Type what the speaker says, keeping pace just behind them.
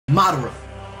Madara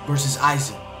versus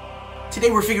Aizen. Today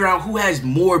we're figuring out who has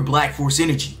more Black Force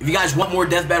energy. If you guys want more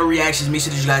death battle reactions, make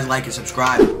sure that you guys like and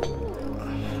subscribe.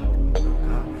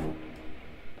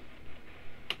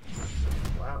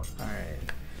 Wow. Alright.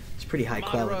 It's pretty high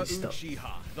quality stuff.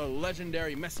 Uchiha, the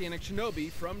legendary messianic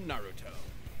shinobi from Naruto.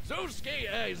 Sosuke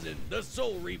Aizen, the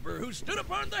Soul Reaper who stood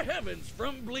upon the heavens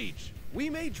from Bleach. We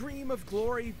may dream of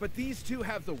glory, but these two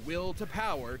have the will to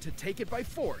power to take it by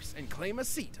force and claim a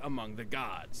seat among the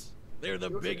gods. They're the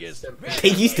biggest. They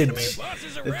used to.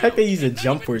 The fact they use a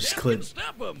jump force clip.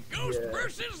 Stop them. Ghost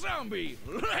versus zombie.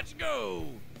 Let's go.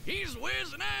 He's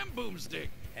Wiz and I'm Boomstick.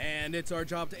 And it's our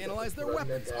job to analyze their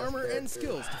weapons, armor, and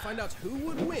skills to find out who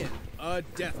would win a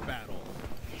death battle.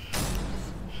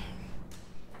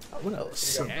 What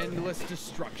else? Endless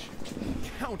destruction,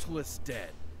 countless dead,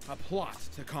 a plot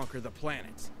to conquer the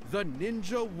planets. The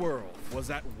ninja world was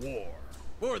at war.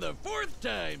 For the fourth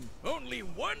time, only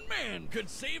one man could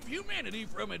save humanity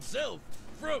from itself,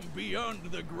 from beyond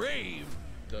the grave.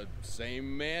 The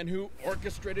same man who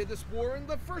orchestrated this war in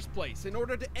the first place in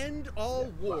order to end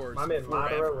all wars My man Madara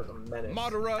forever. was a menace.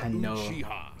 Madara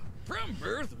Uchiha. From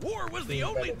birth, war was the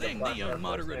only thing the young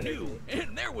Madara knew,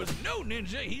 and there was no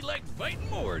ninja he liked fighting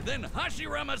more than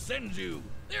Hashirama Senju.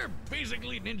 They're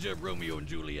basically ninja Romeo and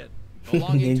Juliet.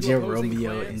 Belonging to Ninja opposing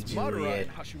Romeo clans, and Madara Juliet.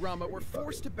 and Hashirama were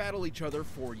forced to battle each other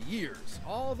for years,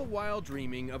 all the while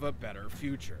dreaming of a better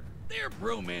future. Their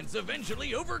bromance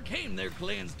eventually overcame their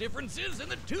clan's differences and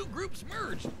the two groups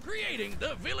merged, creating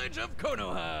the village of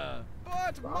Konoha.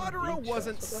 But Madara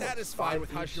wasn't satisfied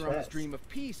with Hashirama's dream of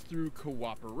peace through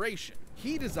cooperation.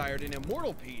 He desired an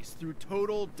immortal peace through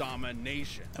total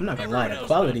domination. I'm not gonna lie, the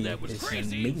quality is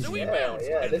crazy, amazing. so he bounced,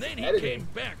 and this then he editing. came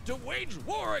back to wage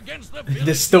war against the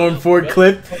The Storm Ford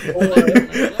clip.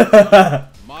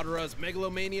 Madara's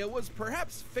megalomania was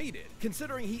perhaps faded,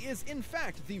 considering he is in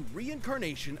fact the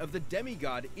reincarnation of the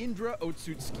demigod Indra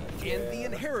Otsutsuki and the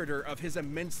inheritor of his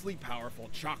immensely powerful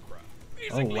chakra.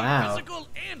 Basically, wow. physical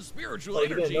and spiritual Oh, you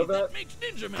didn't energy know that that? makes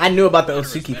ninja I knew about the Madara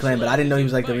Otsutsuki clan, but I didn't know he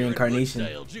was like the specialized in reincarnation. fire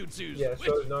and wood-style jutsus, Yeah, so is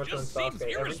which Naruto just and seems Sasuke.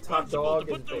 Every top irresponsible dog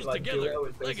to put is those like together, duo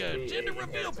is like a basically gender a reveal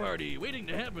inheritance. party waiting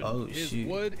to happen. Oh His shoot.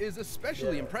 wood is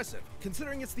especially impressive,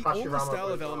 considering it's the only Hashirama style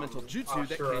of was, elemental jutsu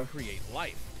that Ashura. can create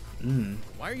life.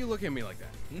 Why are you looking at me like that?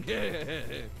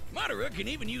 Madara can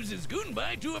even use his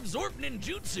Gunbai to absorb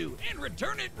ninjutsu and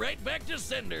return it right back to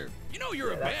sender. You know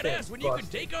you're a that badass thing's when you can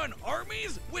busted. take on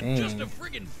armies with Dang. just a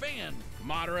friggin' fan.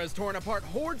 Madara has torn apart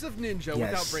hordes of ninja without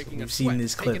Yes, breaking a we've seen sweat,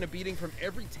 this taken clip. a beating from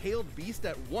every tailed beast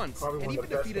at once, Probably and one of even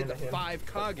the best defeated the hand-to-hand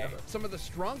 5 Kage, ever. some of the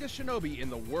strongest shinobi in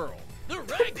the world. The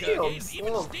Raikages Damn, even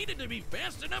slow. stated to be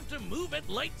fast enough to move at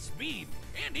light speed.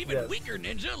 And even Yes. weaker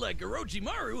ninja like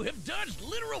Orochimaru have dodged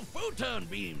literal photon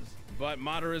beams. But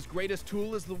Madara's greatest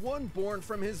tool is the one born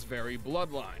from his very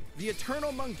bloodline, the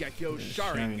eternal Mangekyo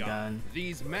Sharingan. Sharingan.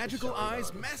 These magical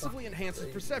eyes massively enhance his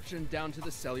perception down to the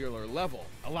cellular level,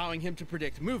 allowing him to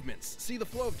predict movements, see the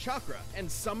flow of chakra, and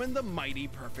summon the mighty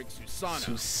perfect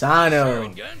Susanoo.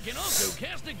 Susanoo. Sharingan can also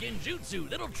cast a genjutsu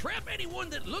that'll trap anyone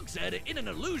that looks at it in an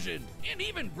illusion, and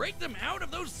even break them out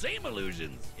of those same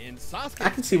illusions. In Sasuke's I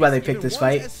can see why they case, picked even this one's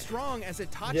fight. as strong as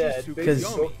Itachi's Yeah, it's because-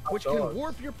 Tsukuyomi, which can dogs.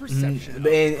 warp your perception of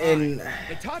and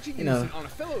Itachi you know, used it on a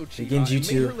fellow the Uchiha and made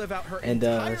genjutsu her live out her and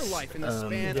entire life in the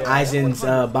span of Aizen's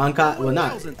 100 Bankai. Well,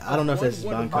 not. 1,000th I don't know if that's of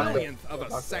one Bankai. millionth of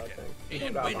a second.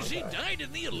 And when she died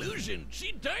in the illusion,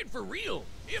 she died for real.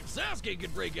 If Sasuke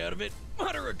could break out of it,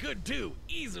 Madara could too,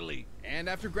 easily. And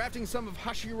after grafting some of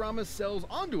Hashirama's cells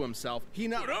onto himself, he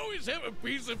Would not always have a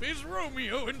piece of his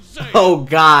Romeo inside. Oh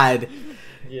God.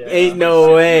 Yeah. Ain't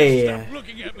no way. Stop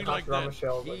looking at me like Hashirama that.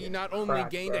 shells he like not it's only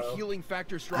cracked, gained bro. a healing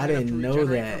factor strong I enough to didn't know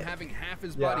regenerate that. from having half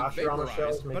his Yeah, body Hashirama vaporized,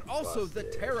 shells make but you also the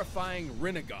busted. terrifying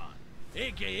Rinnegan.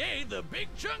 AKA the big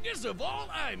chungus of all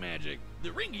eye magic. The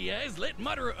ringy eyes let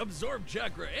Madara absorb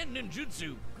chakra and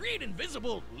ninjutsu, create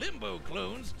invisible limbo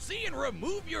clones, see and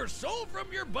remove your soul from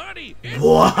your body. and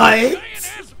What?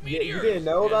 giant-ass Yeah, you meteors, didn't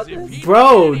know about as if this? he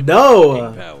Bro, had any no.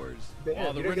 fucking powers. Damn,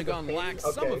 While the you didn't get Rinnegan thing? lacks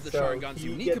some Okay, of the so Sharingan's he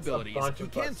unique gets a abilities, bunch he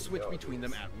of can busted switch between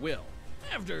them abilities. at will.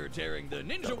 After tearing the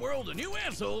ninja world a new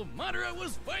asshole, Madara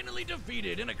was finally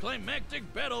defeated in a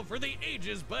climactic battle for the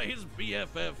ages by his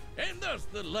BFF, and thus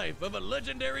the life of a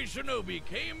legendary shinobi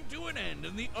came to an end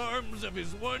in the arms of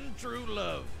his one true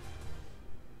love.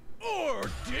 Or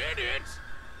did it?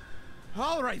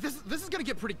 All right, this is gonna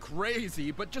get pretty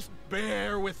crazy, but just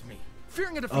bear with me.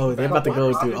 Fearing a defeat, Oh, they're about to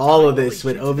go Madara through spends all of time this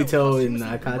with only shoots Obito Husumi and to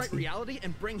rewrite Akatsuki. reality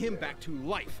and bring him back to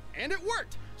life, and it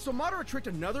worked. So Madara tricked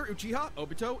another Uchiha,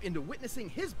 Obito, into witnessing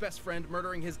his best friend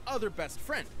murdering his other best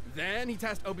friend. Then he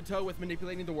tasked Obito with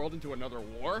manipulating the world into another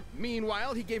war.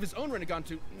 Meanwhile, he gave his own Rinnegan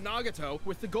to Nagato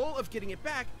with the goal of getting it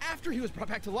back after he was brought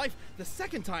back to life the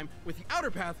second time with the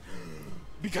outer path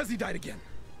because he died again.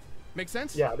 Make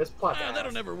sense? Yeah, this plot.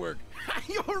 That'll never work.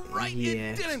 You're right, Yeah, it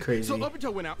it's didn't. crazy. So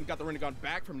Obito went out and got the Rinnegan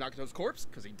back from Nagato's corpse,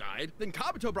 because he died. Then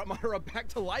Kabuto brought Madara back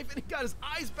to life, and he got his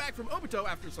eyes back from Obito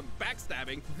after some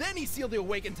backstabbing. Then he sealed the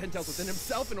awakened Ten Tails within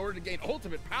himself in order to gain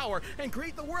ultimate power and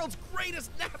create the world's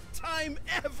greatest nap time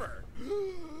ever.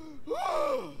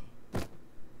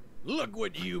 Look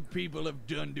what you people have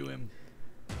done to him.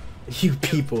 You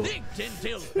people. Think Ten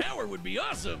Tails' power would be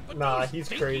awesome, but Nah, those he's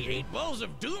stinky crazy. 8 balls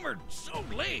of doom are so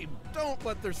lame. Don't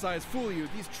let their size fool you.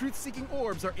 These truth-seeking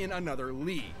orbs are in another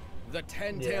league. The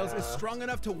Ten Tails is Yeah. strong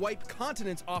enough to wipe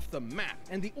continents off the map,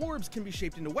 and the orbs can be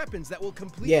shaped into weapons that will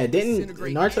completely Yeah, didn't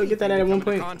disintegrate Naruto get that anything at they one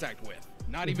come into point? contact with.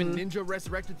 Not even ninja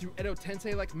resurrected through Edo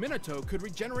Tensei like Minato could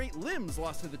regenerate limbs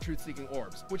lost to the truth-seeking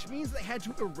orbs, which means they had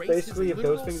to erase Basically, his if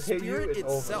those literal things hit you, spirit it's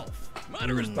over. itself.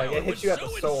 Madara's Like, power it hits was you at so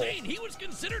the soul. insane, he was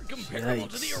considered comparable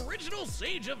to the Yikes. original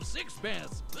Sage of Six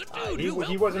Paths. The dude he who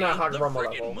helped wasn't at create the Hagoromo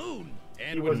friggin' level. moon.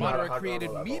 And He when was not a Madara Hagoromo created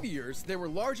level. meteors, they were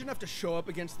large enough to show up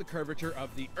against the curvature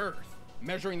of the Earth.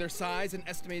 Measuring their size and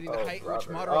estimating the Oh, height at which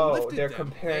brother. Madara Oh, lifted they're them,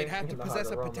 comparing they'd have to him to possess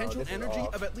a Hagoromo. potential This is energy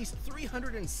off. of at least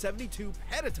 372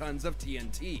 petatons of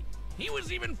TNT. He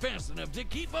was even fast enough to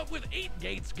keep up with 8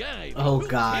 Gates guy. Oh, who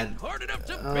God. hit hard enough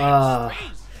to Ah, bend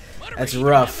space. Madara that's even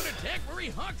rough. has an attack where he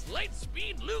hawks light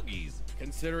speed loogies.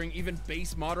 Considering even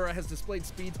base Madara has displayed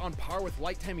speeds on par with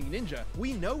Light Timing Ninja,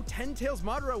 we know Ten Tails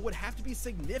Madara would have to be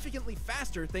significantly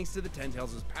faster thanks to the Ten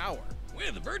Tails' power.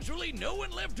 With virtually no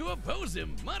one left to oppose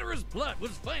him, Madara's plot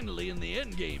was finally in the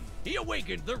endgame. He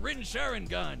awakened the Rin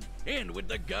Sharingan, and with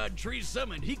the God Tree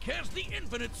summoned, he cast the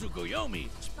Infinite Tsukuyomi,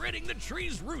 spreading the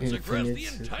tree's roots across the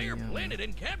Infinite entire Tsukuyomi. planet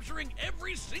and capturing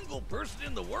every single person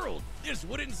in the world. This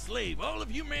would enslave all of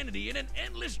humanity in an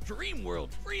endless dream world,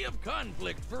 free of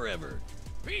conflict forever.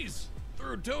 Peace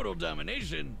through total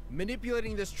domination.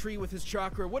 Manipulating this tree with his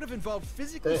chakra would have involved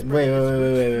physically Wait, spreading its wait,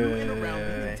 roots wait, through wait, and wait, around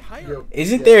wait, the wait. entire Yo.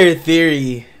 Isn't there a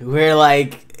theory where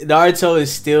like Naruto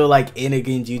is still like in a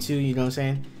genjutsu? You know what I'm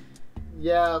saying?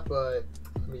 Yeah, but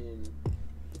I mean,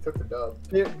 he took the dub.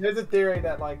 There's a theory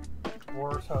that like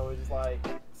Boruto is like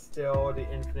still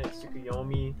the infinite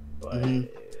Tsukuyomi, but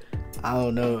I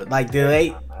don't know. Like, do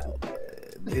they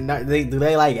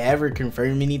like ever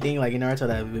confirm anything like in Naruto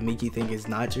that would make you think it's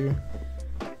not true?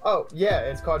 oh yeah,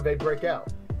 it's called They Break Out.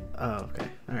 Oh, okay,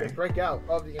 all They right. break out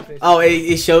of the infinite. Oh,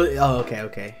 it shows. Oh,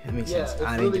 okay, that makes yeah, sense. it's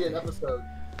I didn't really get an episode.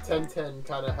 1010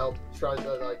 kind of helped try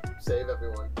to like save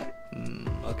everyone.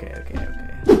 Okay.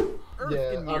 Earth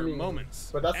Yeah, in I mere mean, moments.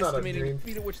 but that's not a Estimating dream. the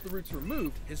speed at which the roots were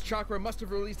moved, his chakra must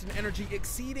have released an energy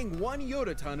exceeding 1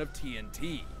 yotaton of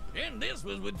TNT. And this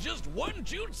was with just one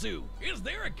jutsu. Is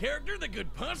there a character that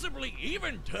could possibly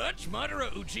even touch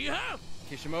Madara Uchiha?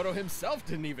 Kishimoto himself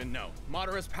didn't even know.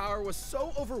 Madara's power was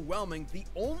so overwhelming, the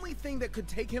only thing that could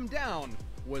take him down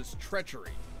was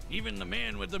treachery. Even the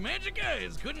man with the magic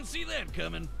eyes couldn't see that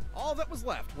coming. All that was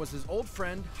left was his old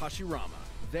friend Hashirama,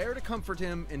 there to comfort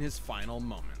him in his final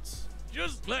moments.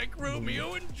 Just like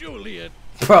Romeo and Juliet.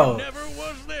 Bro. Never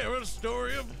was there a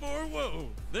story of more woe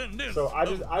than this. So I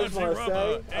just of want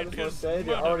Hashirama to and his say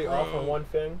they're already mother, off bro. on one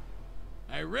thing.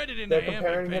 I read it in They're the Ambit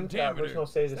comparing him to that Pentameter. original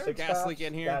Sage of there a Six gas Paths. leak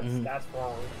in here? That's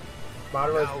wrong.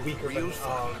 Madara Now is the weaker than real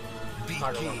fun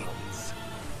Hagoromo. begins.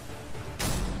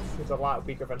 He's a lot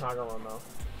weaker than Hagoromo.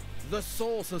 The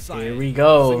Soul Society. Here we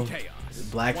go. was in chaos.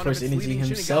 Black One Force of its Energy leading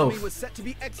himself. Shinigami was set to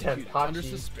be executed Kenpachi. under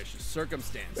suspicious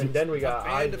circumstances. And then we got a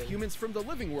band of Aizen. humans from the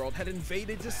living world had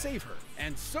invaded to save her,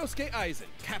 and Sosuke Aizen,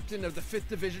 captain of the 5th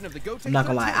Division of the Goten I'm not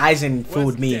gonna lie, Platoon, Aizen fooled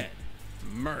was me. dead.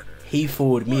 Murdered. He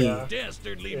fooled me. Yeah.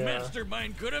 Dastardly Yeah.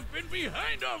 mastermind could have been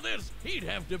behind all this. He'd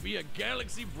have to be a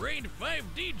galaxy-brained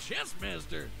 5D chess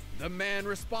master. The man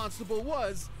responsible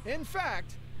was, in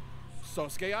fact,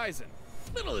 Sosuke Aizen.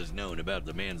 Little is known about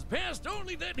the man's past,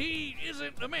 only that he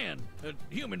isn't a man, a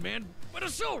human man, but a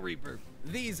soul reaper.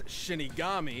 These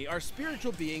Shinigami are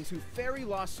spiritual beings who ferry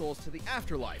lost souls to the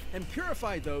afterlife and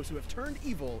purify those who have turned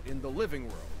evil in the living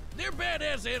world. They're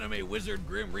badass anime wizard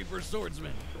Grim Reaper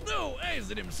swordsmen. Though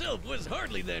Aizen himself was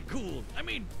hardly that cool. I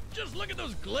mean, just look at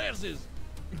those glasses.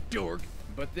 Dork.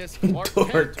 But this Clark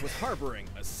Dork. Kent was harboring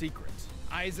a secret.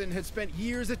 Aizen had spent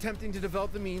years attempting to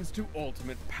develop the means to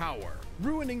ultimate power,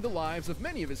 ruining the lives of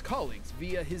many of his colleagues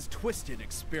via his twisted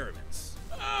experiments.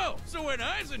 Oh, so when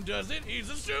Aizen does it, he's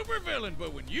a supervillain,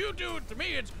 but when you do it to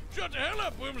me, it's shut the hell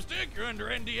up, Boomstick. You're under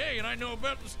NDA, and I know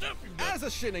about the stuff you've done. As a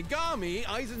Shinigami,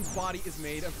 Aizen's body is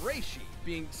made of reishi,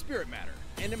 being spirit matter,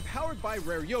 and empowered by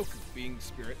Raryoku, being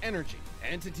spirit energy.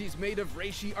 Entities made of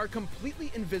reishi are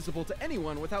completely invisible to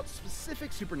anyone without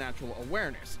specific supernatural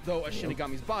awareness, though a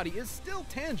Shinigami's body is still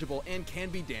tangible and can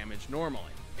be damaged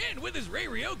normally. And with his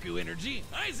Raryoku energy,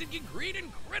 Aizen can create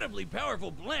incredibly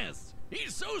powerful blasts.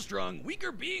 He's so strong,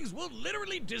 weaker beings will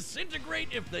literally disintegrate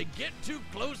if they get too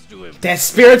close to him. That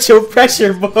spiritual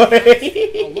pressure, boy.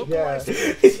 Yeah.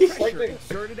 Pressure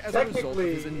exerted as a result of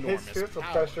his enormous spiritual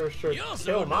power. pressure should He also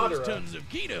kill knows Madara. tons of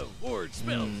Kido, or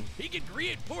spells. He can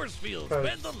create force fields,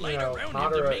 bend the light you know, around him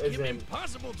Madara to make him isn't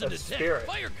impossible to a detect, spirit.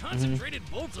 fire concentrated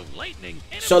bolts of lightning,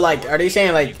 and So, like, are they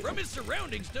saying, like, from his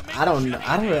surroundings to make I don't know.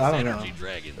 I don't know. energy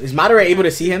dragons. Is Madara able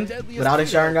to see him Deadliest without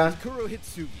his hero Sharingan? is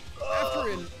Kurohitsugi. After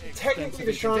an Technically,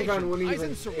 the extensive Sharingan wouldn't Aizen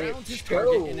even surrounds his show.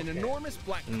 target in an enormous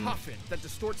black coffin that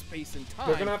distorts space and time.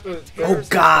 They're gonna have to- and Oh tears his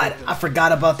God, vision. I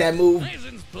forgot about that move.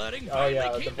 Aizen's plotting Oh, finally yeah,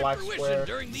 came the to black fruition square.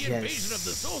 during the invasion of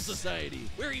the Soul Society,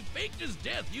 where he faked his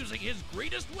death using his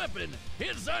greatest weapon,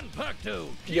 his Zanpakuto,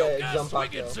 Yeah, Kyoka Zanpakuto.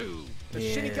 Suigetsu. The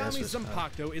Yeah, Shinigami that's what's up.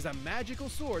 Zanpakuto is a magical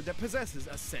sword that possesses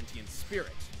a sentient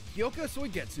spirit. Kyoka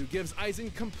Suigetsu gives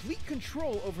Aizen complete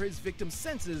control over his victim's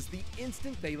senses the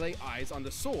instant they lay eyes on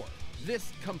the sword.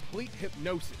 This complete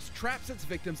hypnosis traps its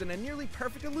victims in a nearly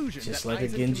perfect illusion Just that like a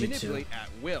Aizen can Genjutsu. manipulate at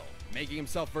will, making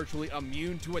himself virtually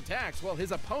immune to attacks while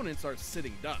his opponents are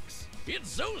sitting ducks. It's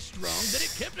so strong that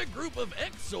it kept a group of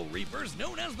ex-Soul Reapers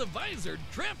known as the Visored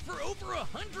trapped for over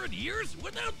 100 years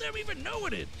without them even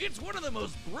knowing it. It's one of the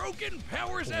most broken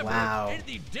powers ever, Wow. and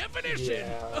the definition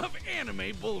Yeah. of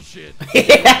anime bullshit.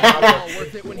 All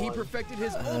worth it when he perfected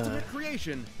his ultimate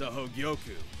creation, the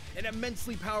Hogyoku, an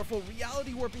immensely powerful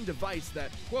reality-warping device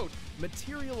that, quote,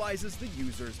 materializes the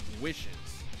user's wishes.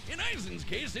 In Aizen's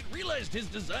case, it realized his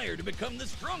desire to become the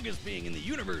strongest being in the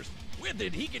universe. With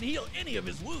it, he can heal any of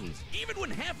his wounds, even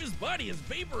when half his body is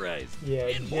vaporized. Yeah,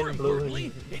 and more Jin Blue importantly,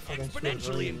 and it fucking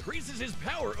exponentially Green. increases his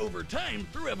power over time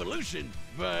through evolution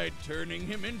by turning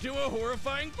him into a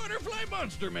horrifying butterfly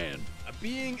monster man. A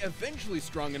being eventually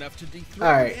strong enough to dethrone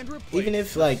Alright, and replace even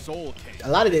if, the like, Soul King, a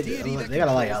lot of it, deity that they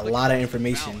got like a controls the lot of cosmic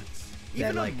information balance. that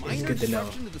Even like a is minor good to know.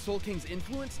 disruption to the Soul King's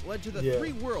influence led to the Yeah.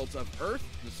 three worlds of Earth,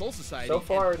 the Soul Society, So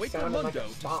far, and it sounded like a Mundo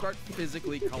to stomp. start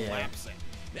physically collapsing.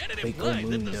 That it Wake implied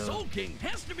that the Mundo. Soul King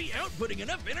has to be outputting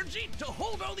enough energy to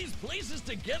hold all these places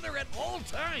together at all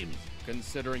times.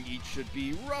 Considering each should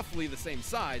be roughly the same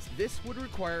size, this would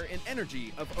require an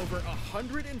energy of over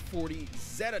 140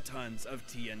 zetatons of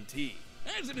TNT.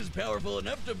 Aizen is powerful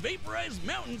enough to vaporize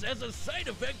mountains as a side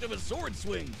effect of a sword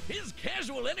swing. His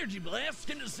casual energy blasts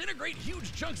can disintegrate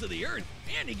huge chunks of the earth,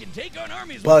 and he can take on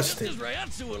armies Busted. with just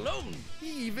his Ryatsu alone.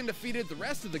 He even defeated the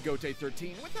rest of the Gote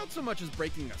 13 without so much as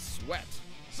breaking a sweat.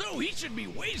 So he should be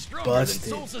way stronger Busted. than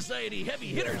Soul Society heavy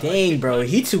hitters. Dang, like bro,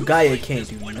 Kenpachi, Hitsugaya who can't sliced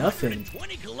do this nothing.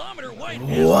 120-kilometer wide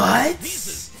What?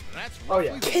 pieces. That's Oh,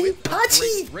 yeah. roughly the width of Kenpachi?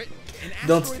 Great Britain. An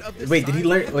Don't- asteroid of this wait, did he size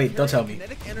learn- would wait, don't carry tell me.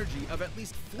 kinetic energy of at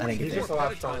least I didn't get 44 that. He's just a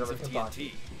lot stronger petatons of than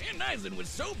TNT. And Aizen was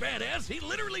so badass, he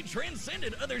literally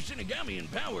transcended other Shinigami in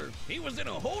power. He was in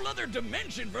a whole other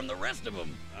dimension from the rest of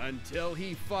them. Until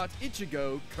he fought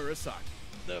Ichigo Kurosaki.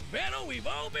 The battle we've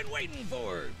all been waiting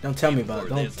for. Don't tell me And about it.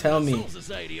 for Don't this tell in the me. Soul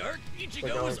Society arc, We're Ichigo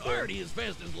going was to. already as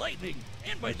fast as lightning.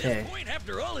 And by Okay. this point,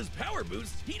 after all his power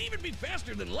boosts, he'd even be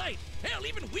faster than light. Hell,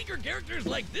 even weaker characters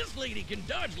like this lady can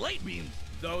dodge light beams.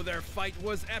 Though their fight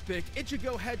was epic,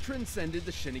 Ichigo had transcended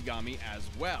the Shinigami as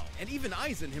well, and even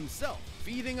Aizen himself.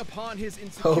 Feeding upon his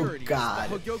insecurities,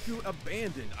 God. the Hogyoku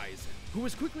abandoned Aizen, who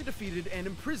was quickly defeated and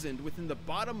imprisoned within the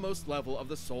bottommost level of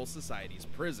the Soul Society's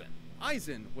prison.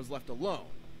 Aizen was left alone.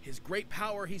 His great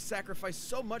power he sacrificed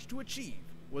so much to achieve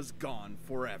was gone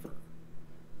forever.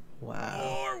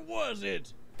 Wow. Or was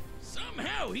it?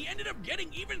 Somehow, he ended up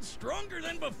getting even stronger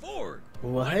than before.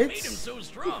 What? made him so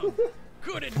strong?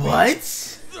 Could it What?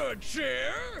 be the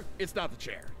chair? It's not the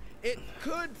chair. It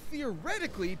could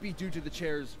theoretically be due to the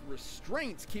chair's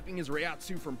restraints keeping his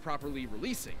Ryatsu from properly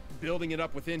releasing, building it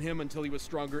up within him until he was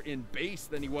stronger in base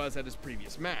than he was at his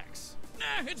previous max.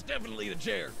 Nah, it's definitely the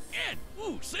chair. And,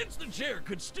 since the chair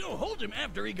could still hold him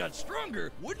after he got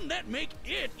stronger, wouldn't that make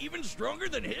it even stronger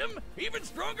than him? Even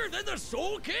stronger than the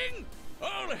Soul King?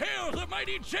 All hail the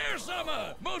mighty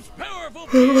Chair-sama, most powerful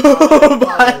being.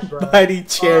 Mighty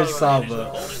chair Managed to Samba.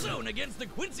 hold his own against the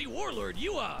Quincy warlord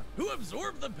Yua, who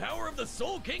absorbed the power of the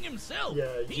Soul King himself. Yeah,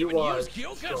 he even Yua used is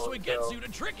Kyoka strong, Suigetsu though.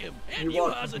 to trick him. And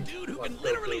Yua Yua's a dude who can like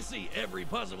literally Goku. see every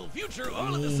possible future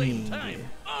all at the same time.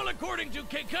 All according to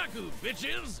Keikaku,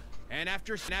 bitches. And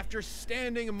after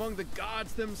standing among the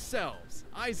gods themselves,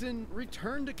 Aizen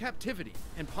returned to captivity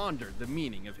and pondered the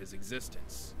meaning of his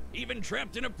existence. Even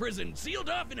trapped in a prison, sealed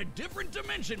off in a different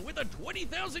dimension with a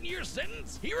 20,000-year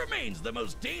sentence, he remains the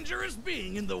most dangerous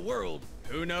being in the world.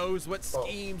 Who knows what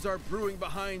schemes are brewing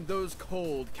behind those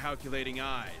cold, calculating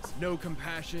eyes? No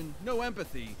compassion, no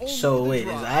empathy. So wait,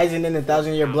 is Aizen in the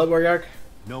 1,000-year Blood Warrior arc?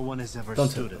 No one has ever Don't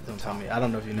stood at the tell top. me. I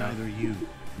don't know if you know. Neither you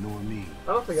nor me.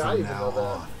 I don't think I From even now know that.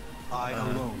 on, I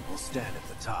alone will stand at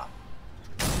the top.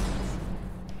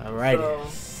 Alrighty.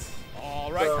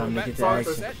 All right, Time to get to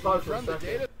pause action. for a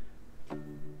second.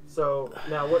 So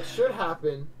now what should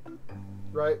happen,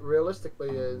 right, realistically,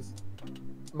 is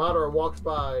Madara walks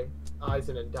by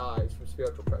Aizen and dies from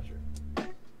spiritual pressure.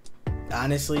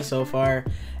 Honestly, so far,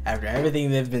 after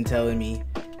everything they've been telling me,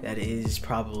 that is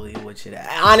probably what should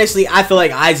happen. Honestly, I feel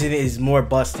like Aizen is more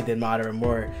busted than Madara.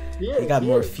 He got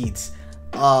more feats.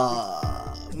 They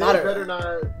better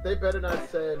not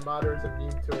say Madara's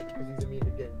immune to it because he's immune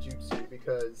to Genjutsu,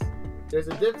 because there's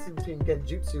a difference between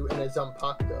Genjutsu and a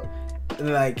Zanpakuto.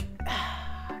 Like,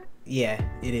 yeah,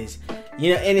 it is.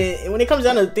 You know, and when it comes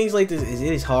down to things like this, it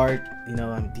is hard. You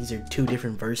know, these are two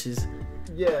different verses.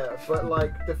 Yeah, but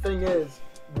like the thing is,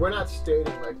 we're not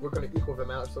stating like we're gonna equal them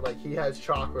out. So like he has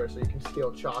chakra, so you can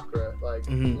steal chakra. Like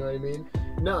you know what I mean?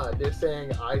 Nah, they're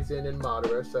saying Aizen and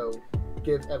Madara, so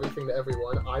give everything to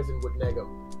everyone. Aizen would neg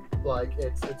him. Like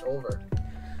it's over.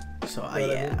 So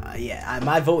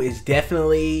my vote is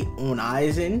definitely on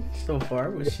Aizen so far,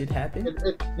 which should happen.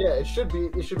 It should be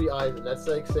Aizen. That's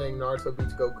like saying Naruto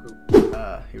beats Goku.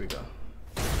 Here we go.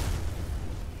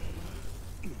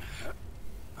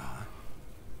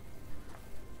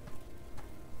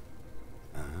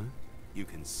 You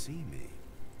can see me.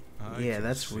 Yeah,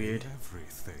 that's weird.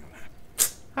 Everything.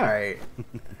 All right.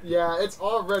 Yeah, it's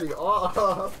already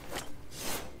off.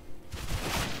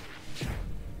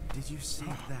 Did you see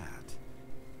that?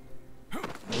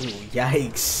 Ooh,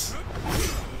 yikes.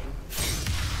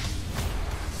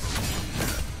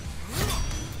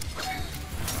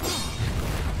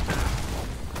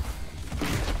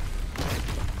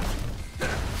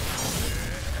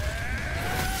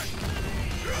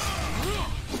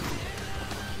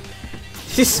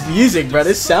 This music, bro,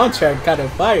 this soundtrack kind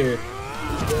of fire. Yeah,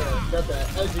 got that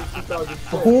edgy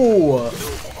 2006. Ooh.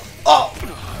 Oh.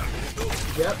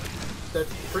 Yep,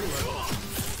 that's pretty much.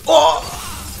 Oh.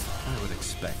 I would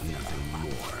expect nothing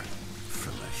more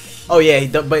from a Oh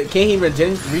yeah, but can't he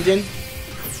regen?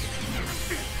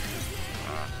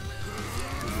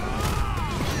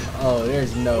 Oh,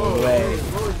 there's no way.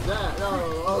 What was that?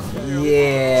 Oh, okay.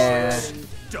 Yeah.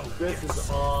 This is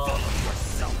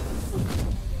awesome.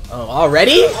 Oh,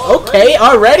 already? Okay,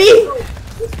 already?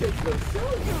 This kid's no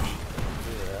silly.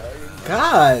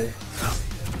 God.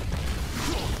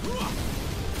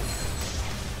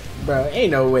 Bro,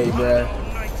 ain't no way, bro.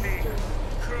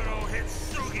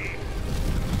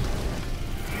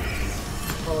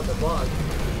 Oh, the bug.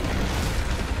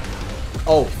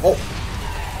 Oh.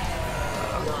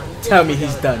 Nah, Tell me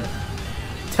he's done.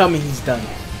 Tell me he's done.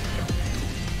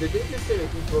 Did they just say that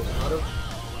he broke out of?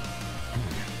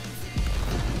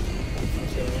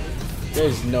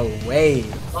 There's no way.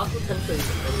 Baku Tensei is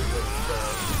amazing, so.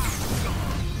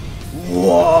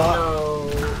 Whoa.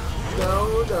 No.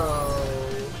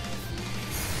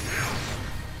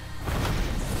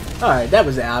 Alright, that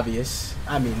was obvious.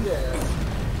 I mean, Yeah.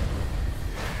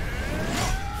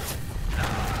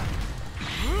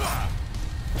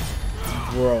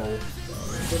 bro.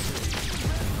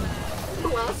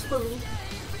 Blasphemy.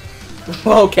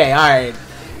 Okay, alright.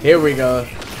 Here we go.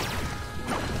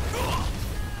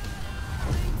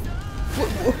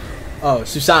 Oh,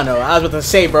 Susanoo. I was about to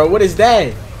say, bro, what is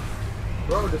that?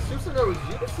 Bro, the Susanoo is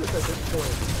useless at this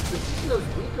point. The Susanoo's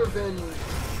weaker than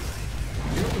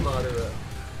Madara.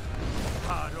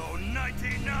 Hado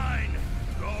 99.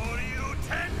 Go you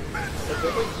 10 minutes. Like,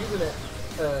 they was using it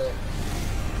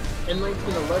in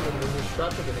 1911 when he was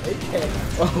strapped with an AK.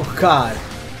 Oh, God.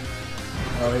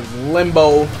 Oh, his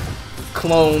limbo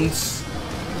clones.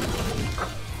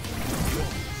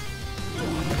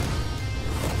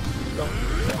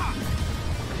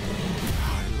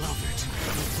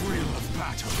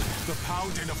 The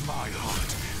pounding of my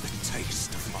heart, the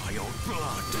taste of my own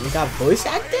blood. We got voice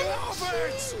acting?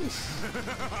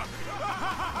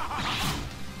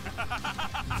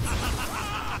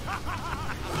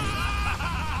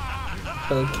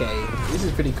 Okay, this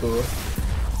is pretty cool.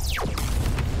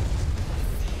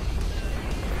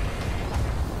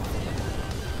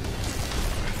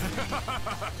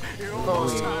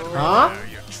 Huh?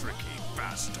 You tricky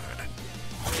bastard.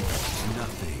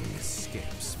 Nothing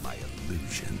escapes my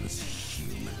illusions,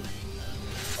 human.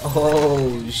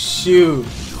 Oh shoot.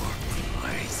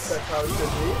 That's how it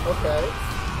should be. Okay.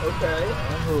 Okay.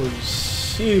 Oh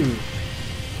shoot.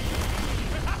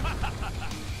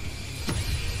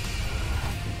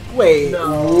 Wait, No.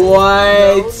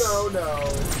 what? No. No.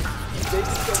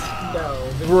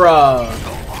 Bruh.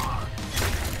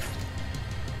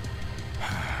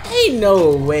 Ain't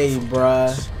no way,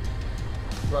 bruh.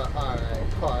 Bruh, alright.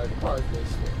 Pause this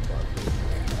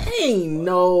shit. Ain't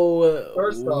no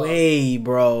way,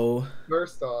 bro.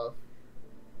 First off,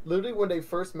 literally when they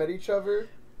first met each other,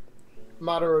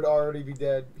 Madara would already be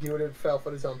dead. He would have fell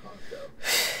for the Zanpakuto.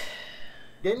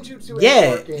 Genjutsu.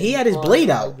 Yeah, he had his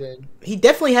blade out. Aizen. He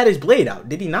definitely had his blade out,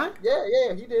 did he not?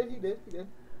 Yeah, he did.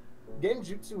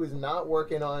 Genjutsu is not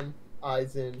working on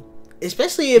Aizen.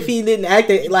 Especially if he didn't act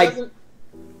like...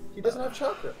 He doesn't have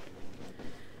chakra.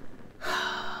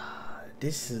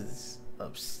 This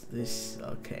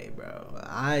okay, bro.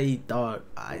 I thought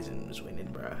Aizen was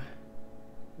winning, bro.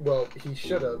 Well, he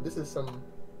should have. This is some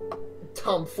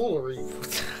tomfoolery.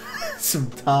 Some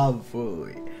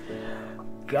tomfoolery.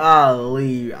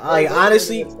 Golly, like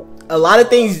honestly, a lot of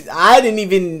things I didn't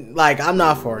even like. I'm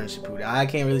not for Shippuden. I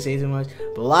can't really say too much,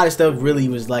 but a lot of stuff really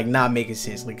was like not making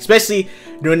sense. Like especially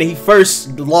when he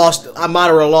first lost,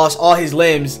 Madara lost all his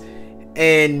limbs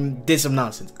and did some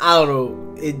nonsense. I don't know.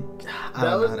 I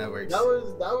don't know how that works. That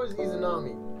was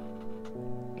Izanami.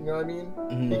 You know what I mean?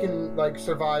 Mm-hmm. He can like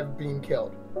survive being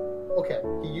killed. Okay,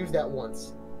 he used that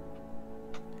once.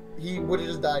 He would have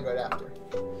just died right after.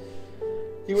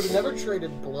 He would have never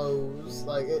traded blows.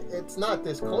 Like it's not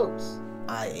this close.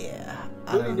 Yeah.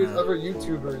 Literally, there's other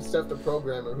YouTubers, Seth the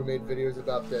Programmer, who made videos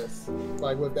about this,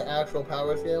 like with the actual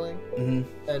power scaling,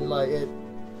 and like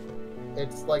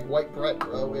it's like white bread,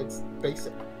 bro. It's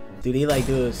basic. Do they like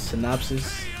do a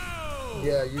synopsis?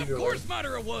 Yeah, usually. Of course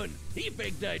Madara won. He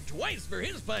fake died twice for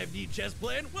his 5D chess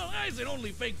plan, while Aizen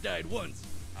only fake died once.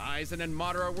 Aizen and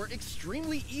Madara were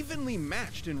extremely evenly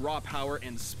matched in raw power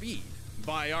and speed.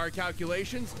 By our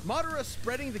calculations, Madara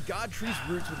spreading the God Tree's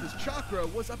roots with his chakra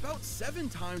was about 7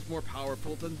 times more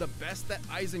powerful than the best that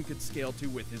Aizen could scale to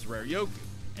with his rare Yoku.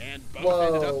 And both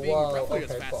ended up being roughly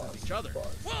as fast as each other.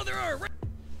 Well, there are...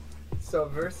 So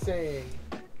they're saying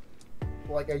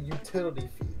like a utility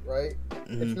feat, right?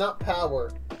 It's not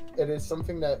power. It is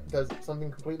something that does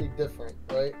something completely different,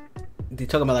 right? They're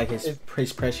talking about like his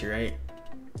pressure, right?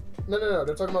 No.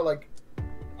 They're talking about like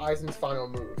Aizen's final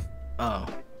move. Oh.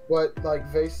 But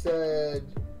like they said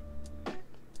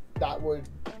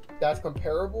that's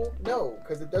comparable? No,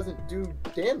 because it doesn't do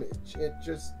damage. It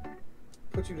just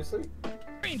puts you to sleep.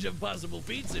 Range of possible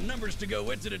feats and numbers to go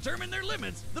with to determine their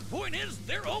limits. The point is,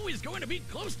 they're always going to be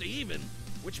close to even.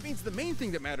 Which means the main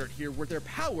thing that mattered here were their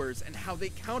powers and how they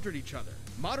countered each other.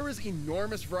 Madara's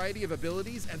enormous variety of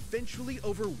abilities eventually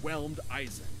overwhelmed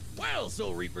Aizen. While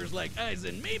Soul Reapers like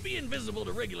Aizen may be invisible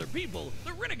to regular people,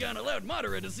 the Rinnegan allowed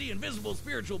Madara to see invisible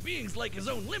spiritual beings like his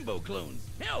own Limbo clones.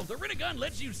 Hell, the Rinnegan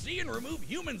lets you see and remove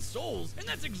human souls, and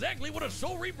that's exactly what a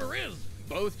Soul Reaper is.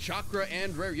 Both Chakra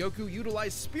and Rare Yoku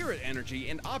utilized spirit energy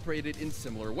and operated in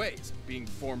similar ways, being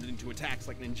formed into attacks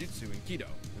like ninjutsu and Kido.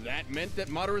 That meant that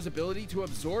Madara's ability to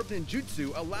absorb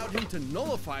ninjutsu allowed him to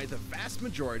nullify the vast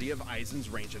majority of Aizen's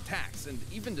range attacks, and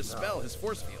even dispel his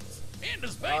force fields. And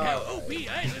despite how OP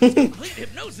Aizen's complete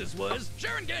hypnosis was,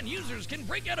 Sharingan users can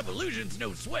break out of illusions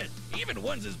no sweat, even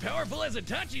ones as powerful as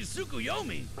Itachi's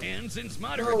Tsukuyomi. And since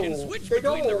Madara can switch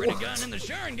between the Rinnegan and the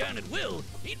Sharingan at will,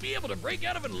 he'd be able to break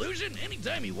out of an illusion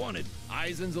anytime he wanted.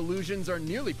 Aizen's illusions are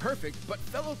nearly perfect, but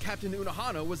fellow Captain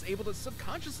Unohana was able to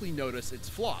subconsciously notice its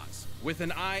flaws. With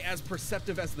an eye as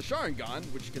perceptive as the Sharingan,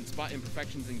 which can spot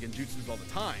imperfections in genjutsus all the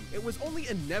time, it was only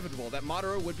inevitable that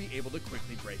Madara would be able to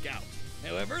quickly break out.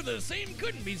 However, the same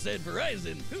couldn't be said for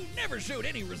Aizen, who never showed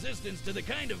any resistance to the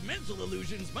kind of mental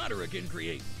illusions Madara can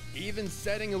create. Even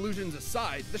setting illusions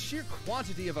aside, the sheer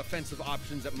quantity of offensive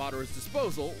options at Madara's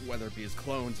disposal, whether it be his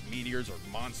clones, meteors, or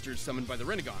monsters summoned by the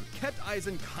Rinnegan, kept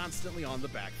Aizen constantly on the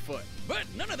back foot. But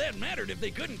none of that mattered if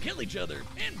they couldn't kill each other,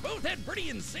 and both had pretty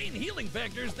insane healing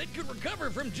factors that could recover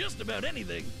from just about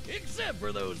anything, except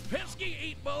for those pesky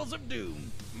 8 balls of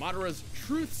doom. Madara's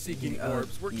truth-seeking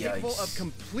orbs were capable of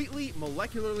completely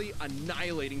molecularly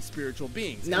annihilating spiritual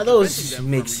beings. Now those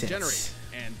make sense.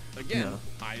 And again,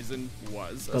 Aizen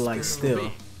was a like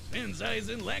spiritual being. Since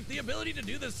Aizen lacked the ability to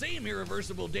do the same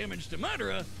irreversible damage to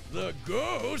Madara, the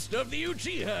ghost of the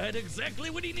Uchiha had exactly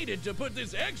what he needed to put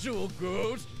this actual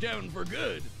ghost down for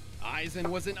good. Aizen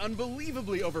was an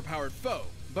unbelievably overpowered foe,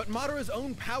 but Madara's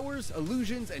own powers,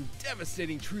 illusions, and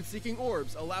devastating truth-seeking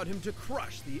orbs allowed him to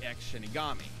crush the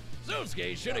ex-Shinigami.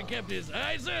 Sosuke should have kept his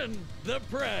Aizen the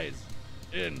prize.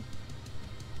 And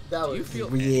That was you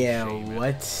feel Yeah, any shame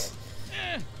what?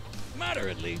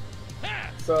 Moderately. Ha!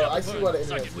 So Double I see pun, what it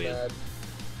suck is, Wiz. man.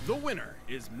 The winner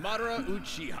is Madara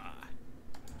Uchiha.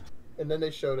 And then they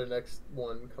show the next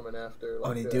one coming after.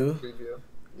 Like, Oh, they the do? Preview.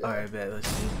 Yeah. All right, bet. Let's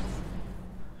see.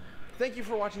 Thank you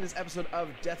for watching this episode of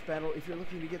Death Battle. If you're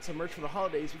looking to get some merch for the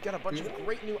holidays, we've got a bunch of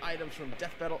great new items from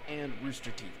Death Battle and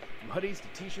Rooster Teeth. From hoodies to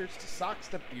t-shirts to socks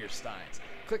to beer steins.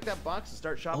 Click that box and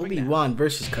start shopping now. Obi-Wan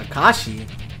versus Kakashi.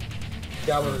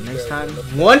 That one was Next very time,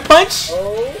 good. one punch.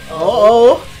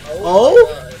 Oh.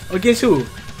 Against who?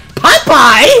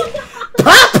 Popeye.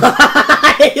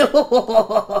 Popeye.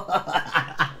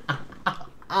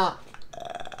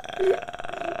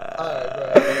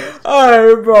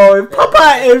 Alright, bro. If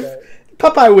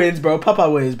Popeye wins, bro.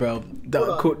 Popeye wins, bro.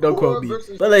 Don't quote me.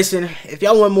 But listen, if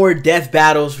y'all want more death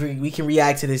battles, we can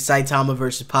react to this Saitama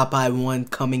versus Popeye one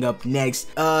coming up next.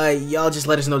 Y'all just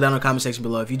let us know down in the comment section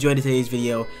below. If you enjoyed today's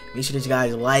video, make sure that you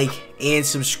guys like and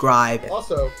subscribe.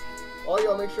 Also, all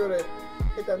y'all make sure to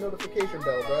hit that notification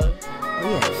bell, bro. Oh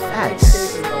yeah,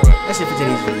 facts. That's it for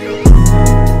today's video.